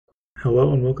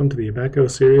Hello and welcome to the Ebatco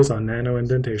series on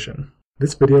nanoindentation.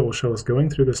 This video will show us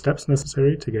going through the steps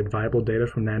necessary to get viable data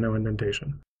from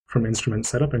nanoindentation, from instrument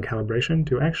setup and calibration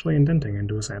to actually indenting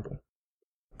into a sample.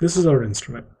 This is our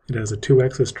instrument. It has a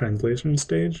 2-axis translation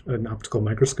stage, an optical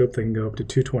microscope that can go up to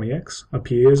 220x, a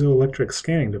piezoelectric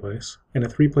scanning device, and a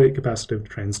 3-plate capacitive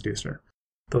transducer.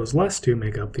 Those last two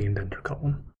make up the indenter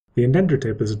column. The indenter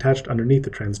tip is attached underneath the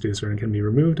transducer and can be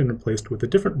removed and replaced with a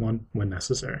different one when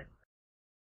necessary.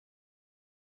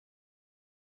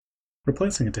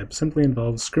 Replacing a tip simply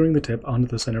involves screwing the tip onto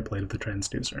the center plate of the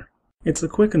transducer. It's a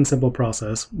quick and simple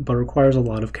process, but requires a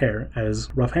lot of care, as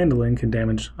rough handling can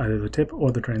damage either the tip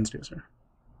or the transducer.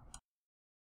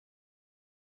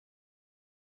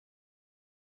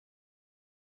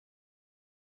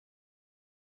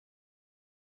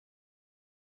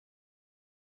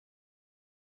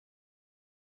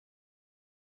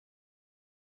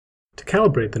 To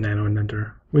calibrate the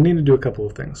nanoindenter, we need to do a couple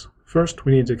of things. First,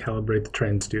 we need to calibrate the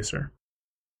transducer.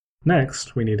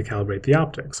 Next, we need to calibrate the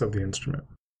optics of the instrument.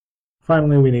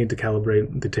 Finally, we need to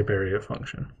calibrate the tip area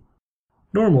function.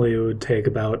 Normally, it would take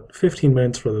about 15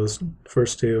 minutes for those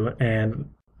first two and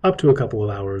up to a couple of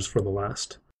hours for the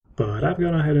last. But I've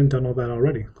gone ahead and done all that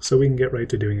already, so we can get right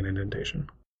to doing an indentation.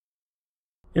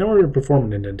 In order to perform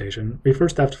an indentation, we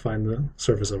first have to find the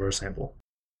surface of our sample.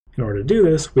 In order to do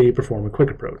this, we perform a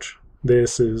quick approach.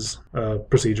 This is a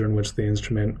procedure in which the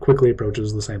instrument quickly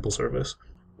approaches the sample surface.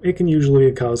 It can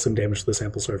usually cause some damage to the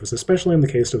sample surface, especially in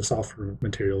the case of softer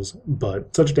materials,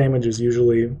 but such damage is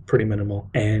usually pretty minimal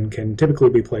and can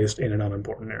typically be placed in an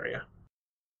unimportant area.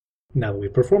 Now that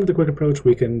we've performed the quick approach,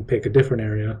 we can pick a different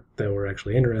area that we're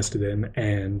actually interested in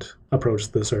and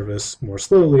approach the surface more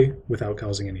slowly without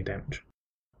causing any damage.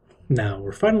 Now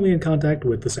we're finally in contact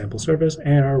with the sample surface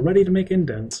and are ready to make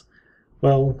indents.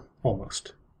 Well,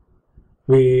 almost.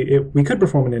 We could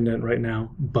perform an indent right now,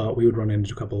 but we would run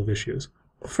into a couple of issues.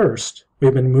 First,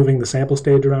 we've been moving the sample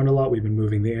stage around a lot, we've been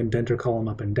moving the indenter column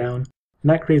up and down, and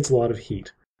that creates a lot of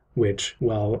heat, which,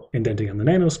 while indenting on the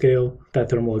nanoscale, that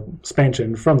thermal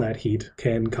expansion from that heat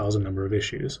can cause a number of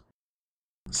issues.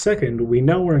 Second, we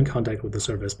know we're in contact with the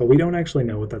surface, but we don't actually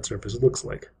know what that surface looks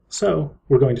like. So,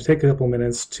 we're going to take a couple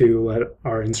minutes to let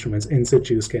our instrument's in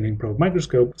situ scanning probe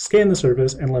microscope scan the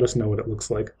surface and let us know what it looks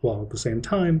like, while at the same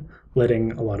time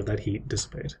letting a lot of that heat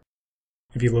dissipate.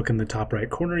 If you look in the top right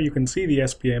corner, you can see the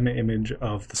SPM image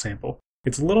of the sample.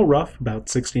 It's a little rough, about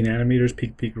 60 nanometers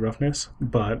peak roughness,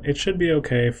 but it should be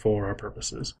okay for our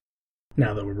purposes.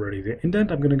 Now that we're ready to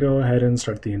indent, I'm going to go ahead and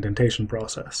start the indentation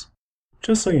process.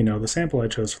 Just so you know, the sample I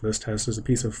chose for this test is a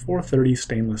piece of 430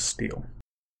 stainless steel.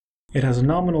 It has a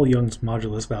nominal Young's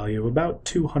modulus value of about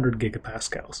 200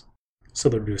 gigapascals. So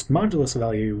the reduced modulus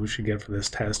value we should get for this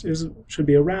test should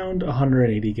be around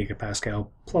 180 gigapascal,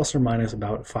 plus or minus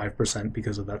about 5%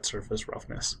 because of that surface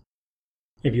roughness.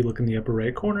 If you look in the upper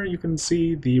right corner, you can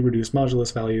see the reduced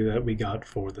modulus value that we got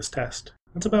for this test.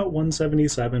 That's about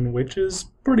 177, which is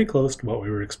pretty close to what we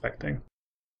were expecting.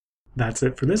 That's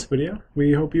it for this video.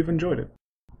 We hope you've enjoyed it.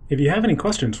 If you have any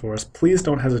questions for us, please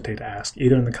don't hesitate to ask,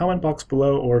 either in the comment box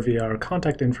below or via our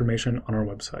contact information on our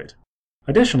website.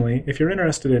 Additionally, if you're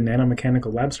interested in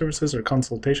nanomechanical lab services or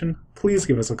consultation, please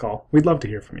give us a call. We'd love to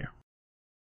hear from you.